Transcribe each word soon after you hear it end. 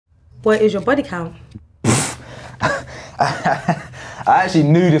What is your body count? I actually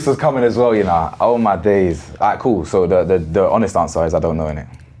knew this was coming as well, you know. Oh my days. Alright, cool. So the honest answer is I don't know, innit?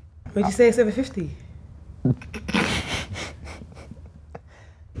 Would you say it's over 50?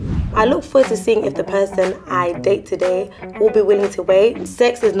 I look forward to seeing if the person I date today will be willing to wait.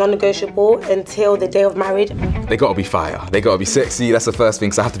 Sex is non-negotiable until the day of marriage. They gotta be fire. They gotta be sexy. That's the first thing,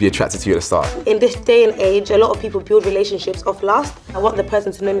 because I have to be attracted to you at the start. In this day and age, a lot of people build relationships off lust. I want the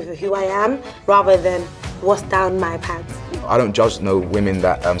person to know me for who I am, rather than what's down my pants. I don't judge no women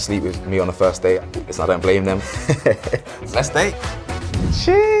that sleep with me on the first date. I don't blame them. Let's date.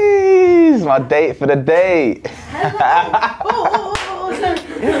 Jeez, my date for the day. Hello.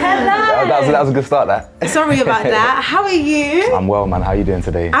 That was a good start, that. Sorry about that. How are you? I'm well, man. How are you doing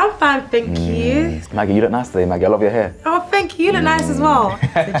today? I'm fine, thank you. Maggie, you look nice today, Maggie. I love your hair. Oh, thank you. You look nice as well.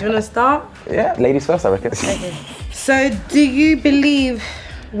 So do you want to start? Yeah, ladies first, I reckon. Okay. So, do you believe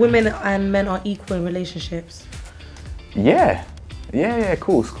women and men are equal in relationships? Yeah,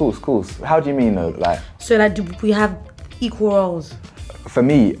 cool. How do you mean though? Like, so like, do we have equal roles? For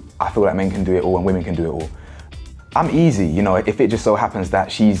me, I feel like men can do it all and women can do it all. I'm easy, you know, if it just so happens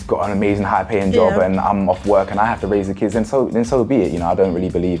that she's got an amazing high-paying job and I'm off work and I have to raise the kids, then so be it, you know. I don't really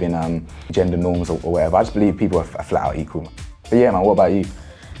believe in gender norms or whatever. I just believe people are flat out equal. But yeah, man, what about you?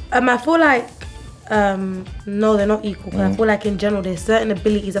 I feel like, no, they're not equal. I feel like in general, there's certain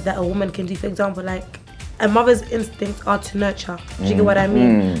abilities that a woman can do. For example, like, a mother's instincts are to nurture. Do you get what I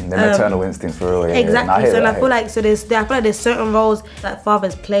mean? The maternal instincts for real. Yeah, exactly. Yeah. I feel like I feel like there's certain roles that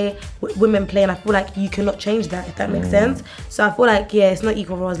fathers play, women play, and I feel like you cannot change that, if that makes sense. So I feel like, yeah, it's not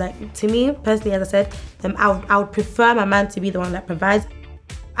equal roles. Like, to me personally, as I said, I would prefer my man to be the one that provides.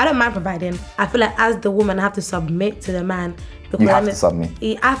 I don't mind providing. I feel like as the woman, I have to submit to the man. You have to submit.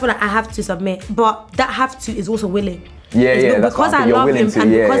 I feel like I have to submit, but that have to is also willing. Yeah, because I love him and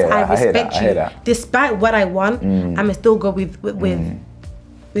because I respect you, despite what I want, I'm still go with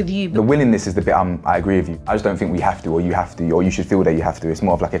you. The willingness is the bit I agree with you. I just don't think we have to, or you have to, or you should feel that you have to. It's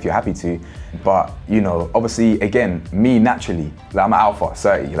more of like if you're happy to. But you know, obviously, again, me naturally, like I'm an alpha,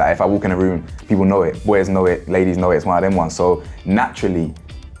 30. Like if I walk in a room, people know it, boys know it, ladies know it. It's one of them ones. So naturally,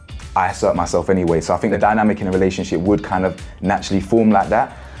 I assert myself anyway. So I think the dynamic in a relationship would kind of naturally form like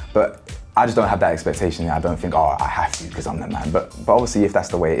that. But I just don't have that expectation. I don't think, oh, I have to because I'm the man. But obviously, if that's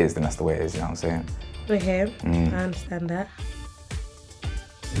the way it is, then that's the way it is. You know what I'm saying? Okay, I understand that.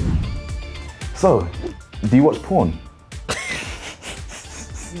 So, do you watch porn?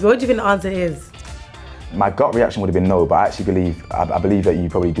 What do you think the answer is? My gut reaction would have been no, but I actually believe, I believe that you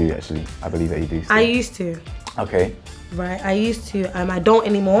probably do actually. I believe that you do. So. I used to. Okay. Right, I used to, I don't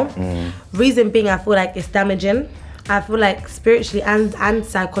anymore. Reason being, I feel like it's damaging. I feel like spiritually and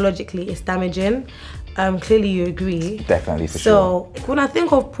psychologically it's damaging. Clearly you agree. Definitely, for sure. So when I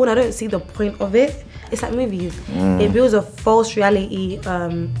think of porn, I don't see the point of it. It's like movies. It builds a false reality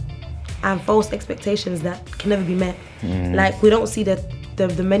and false expectations that can never be met. Like we don't see the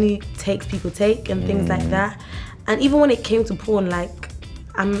many takes people take and things like that. And even when it came to porn, like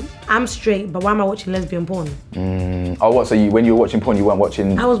I'm straight, but why am I watching lesbian porn? Oh, what? So when you were watching porn, you weren't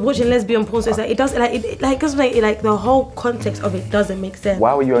watching? I was watching lesbian porn, so it's like it doesn't like the whole context of it doesn't make sense.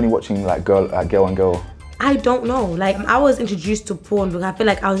 Why were you only watching like girl on girl? I don't know. Like I was introduced to porn because I feel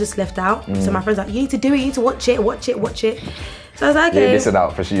like I was just left out. So my friends were like, you need to do it, you need to watch it. So I was like, okay. You're missing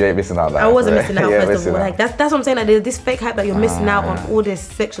out for sure. You're missing out. Like, I wasn't missing out first of all. Out. Like that's what I'm saying. Like there's this fake hype that you're missing out on all this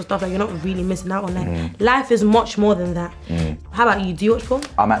sexual stuff. Like you're not really missing out on. Like life is much more than that. How about you? Do you watch porn?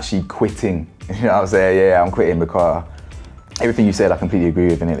 I'm actually quitting. You know what I'm saying? Yeah, I'm quitting because everything you said, I completely agree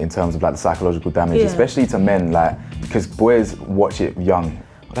with in terms of like the psychological damage, especially to men. Like because boys watch it young.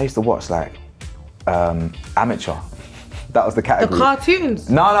 I used to watch like amateur. That was the category. The cartoons?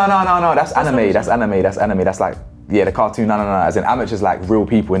 No. That's anime. That's anime. That's like, yeah, the cartoon. No. As in amateurs, like real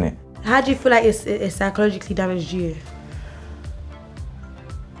people, innit? How do you feel like it's psychologically damaged you?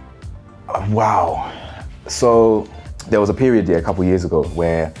 Wow. So there was a period a couple years ago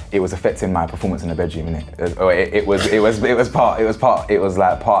where it was affecting my performance in the bedroom, innit? It was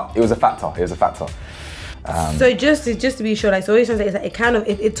a factor. So just to be sure, like, so what you're trying to say is that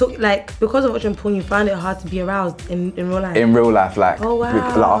it took, like, because of watching porn, you found it hard to be aroused in real life? In real life, like, oh, wow.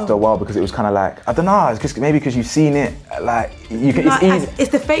 Like after a while, because it was kind of like, I don't know, it's just maybe because you've seen it, like, it's easy.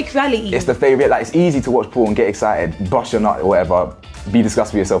 It's the fake reality. It's the fake reality, like, it's easy to watch porn, get excited, bust your nut or whatever, be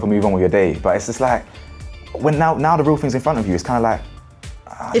disgusted with yourself and move on with your day. But it's just like, when now the real thing's in front of you, it's kind of like,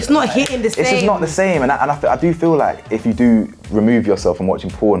 it's not hitting the same. It's just not the same, and I do feel like if you do remove yourself from watching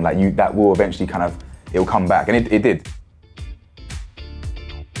porn, like that will eventually kind of, it'll come back, and it did.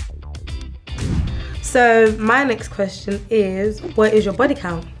 So my next question is, what is your body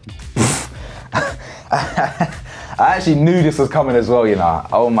count? I actually knew this was coming as well, you know.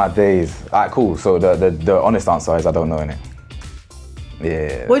 Oh my days. All right, cool. So the honest answer is I don't know, innit?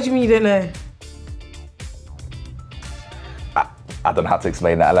 Yeah. What do you mean you don't know? I don't know how to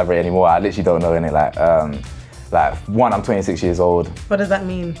explain that, elaborate anymore. I literally don't know, innit? Like one, I'm 26 years old. What does that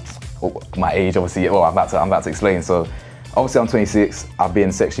mean? My age, obviously. Well, I'm about to explain. So, obviously, I'm 26. I've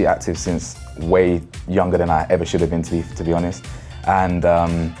been sexually active since way younger than I ever should have been, to be honest. And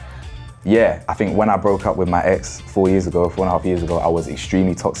yeah, I think when I broke up with my ex 4.5 years ago, I was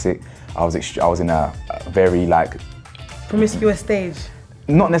extremely toxic. I was in a very like promiscuous stage.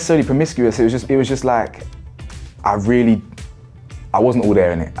 Not necessarily promiscuous. It was just like I wasn't all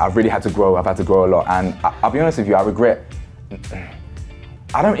there in it. I've really had to grow. I've had to grow a lot, and I'll be honest with you. I regret.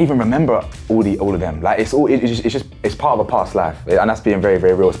 I don't even remember all of them. Like it's part of a past life, and that's being very,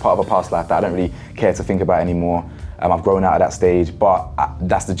 very real. It's part of a past life that I don't really care to think about anymore. I've grown out of that stage, but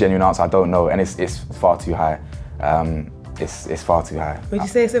that's the genuine answer. I don't know, and it's far too high. It's far too high. Would you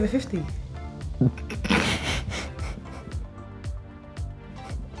say it's over 50?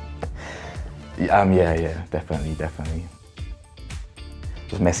 Yeah, definitely.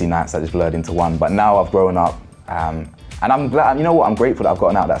 Just messy nights that just blurred into one. But now I've grown up, and I'm glad. You know what? I'm grateful that I've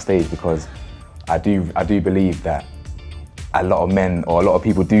gotten out of that stage, because I do believe that a lot of men or a lot of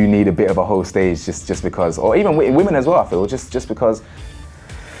people do need a bit of a whole stage, just because, or even women as well. I feel just because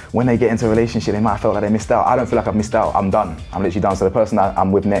when they get into a relationship, they might have felt like they missed out. I don't feel like I've missed out. I'm done. I'm literally done. So the person that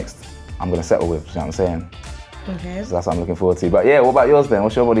I'm with next, I'm gonna settle with. You know what I'm saying? Okay. So that's what I'm looking forward to. But yeah, what about yours then?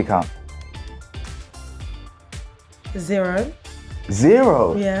 What's your body count? 0.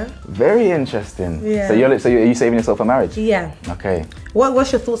 0? Yeah. Very interesting. Yeah. So are you saving yourself for marriage? Yeah. Okay.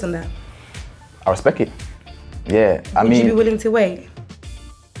 What's your thoughts on that? I respect it. Yeah. Would you be willing to wait?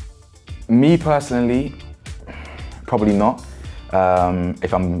 Me personally, probably not.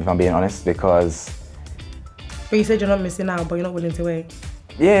 If I'm being honest, because. But you said you're not missing out, but you're not willing to wait.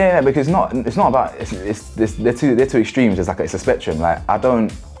 Yeah, because it's not about they're two extremes. It's a spectrum. Like I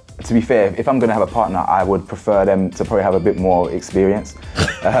don't. To be fair, if I'm going to have a partner, I would prefer them to probably have a bit more experience.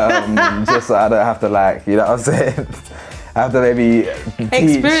 Just so I don't have to, like, you know what I'm saying? I have to maybe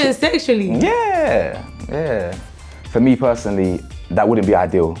experience sexually? Yeah. For me personally, that wouldn't be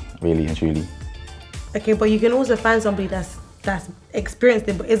ideal, really and truly. Okay, but you can also find somebody that's experienced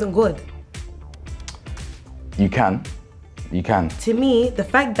it but isn't good. You can. To me, the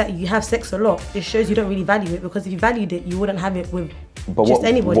fact that you have sex a lot, it shows you don't really value it, because if you valued it, you wouldn't have it with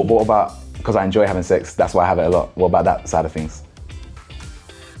anybody. What about, because I enjoy having sex, that's why I have it a lot. What about that side of things?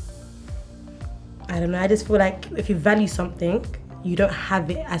 I don't know, I just feel like if you value something, you don't have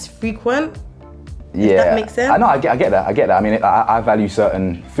it as frequent. Yeah, if that makes sense? I know, I get that. I mean, I value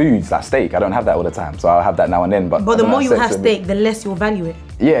certain foods, like steak. I don't have that all the time, so I'll have that now and then. But the more you have steak, the less you'll value it.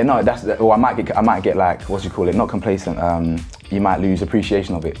 Yeah, no, I might get like, what do you call it? Not complacent. You might lose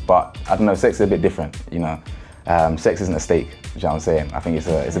appreciation of it. But I don't know, sex is a bit different. You know, sex isn't a steak. You know what I'm saying? I think it's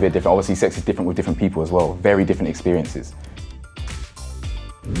a bit different. Obviously, sex is different with different people as well. Very different experiences.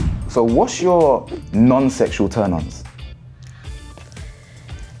 So, what's your non-sexual turn-ons?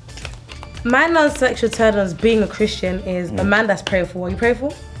 My non-sexual turn-ons, being a Christian, is a man that's prayerful. Are you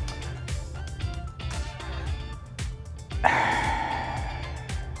prayerful?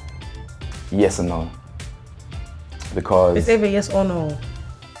 Yes and no. Because it's either yes or no.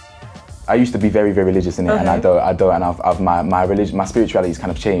 I used to be very, very religious in it, and I don't, and my spirituality has kind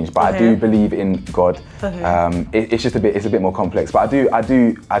of changed. But I do believe in God. Okay. It's just a bit more complex. But I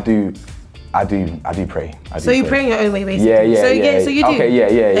do pray. So you pray in your own way, basically. Yeah. So you do. Okay,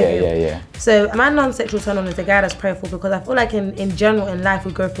 yeah. So my non-sexual turn-on is the guy that's prayerful, because I feel like in general in life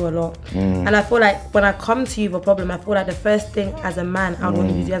we go through a lot, and I feel like when I come to you with a problem, I feel like the first thing as a man I would want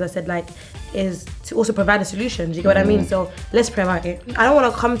you to do, as I said, like, is to also provide a solution. Do you get what I mean? So let's pray about it. I don't want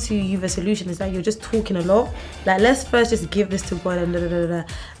to come to you with a solution. It's like you're just talking a lot. Like, let's first just give this to God and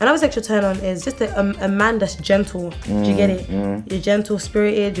Another sexual turn-on is just a man that's gentle. Do you get it? You're gentle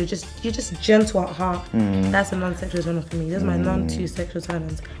spirited. You're just gentle at heart. That's a non-sexual turn-on for me. Those are my non-two sexual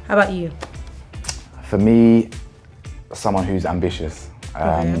turn-ons. How about you? For me, someone who's ambitious.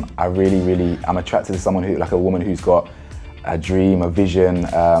 I'm attracted to someone a woman who's got a dream, a vision,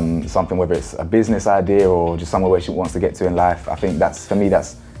 something, whether it's a business idea or just somewhere where she wants to get to in life. I think that's a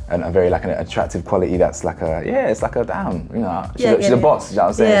very an attractive quality. That's like it's like a damn, you know, she's a boss. You know what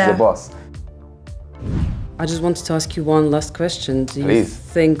I'm saying? Yeah. She's a boss. I just wanted to ask you one last question. Do you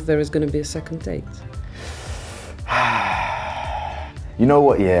think there is going to be a second date? You know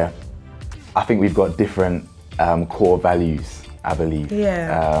what? Yeah, I think we've got different core values. I believe.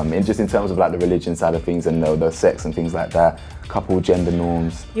 Yeah. And just in terms of like the religion side of things and the sex and things like that, couple gender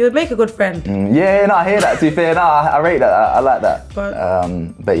norms. You would make a good friend. Yeah, no, I hear that. To be fair, no, I rate that. I like that.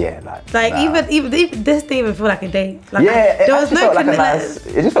 But yeah, even this didn't even feel like a date. Like yeah, there was no it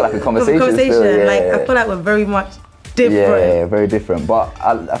just felt like a conversation. Still, yeah. Like I feel like we're very much different. Yeah, very different. But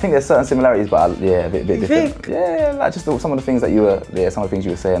I think there's certain similarities, but a bit different. Think? Yeah, like just some of the things that some of the things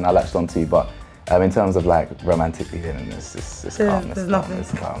you were saying, I latched onto. But in terms of like romantically, then it's calm. There's nothing.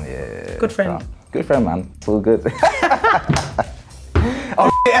 It's calm. Yeah. Good friend. Calm. Good friend, man. It's all good. Oh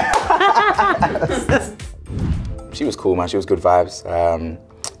yeah. She was cool, man. She was good vibes.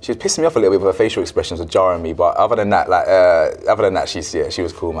 She was pissing me off a little bit with her facial expressions, were jarring me. But other than that, she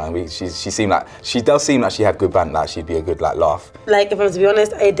was cool, man. She does seem like she had good banter. Like she'd be a good laugh. Like if I'm to be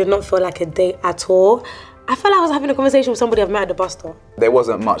honest, it did not feel like a date at all. I felt like I was having a conversation with somebody I've met at the bus stop. There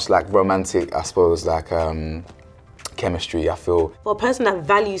wasn't much romantic, I suppose, chemistry. I feel. For a person that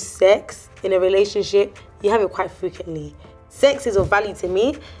values sex in a relationship, you have it quite frequently. Sex is of value to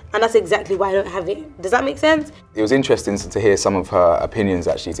me, and that's exactly why I don't have it. Does that make sense? It was interesting to hear some of her opinions,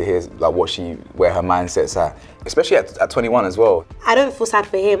 actually, to hear where her mindset's at, especially at 21 as well. I don't feel sad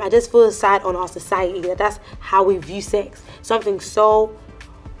for him. I just feel sad on our society that that's how we view sex. Something so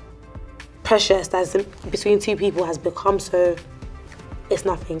precious that's between two people has become so, it's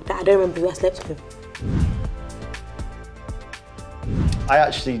nothing, that I don't remember who I slept with. I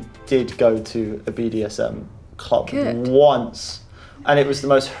actually did go to a BDSM club once, and it was the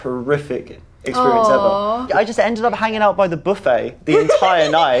most horrific experience ever. I just ended up hanging out by the buffet the entire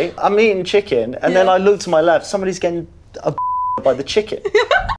night. I'm eating chicken, and then I look to my left, somebody's getting a by the chicken.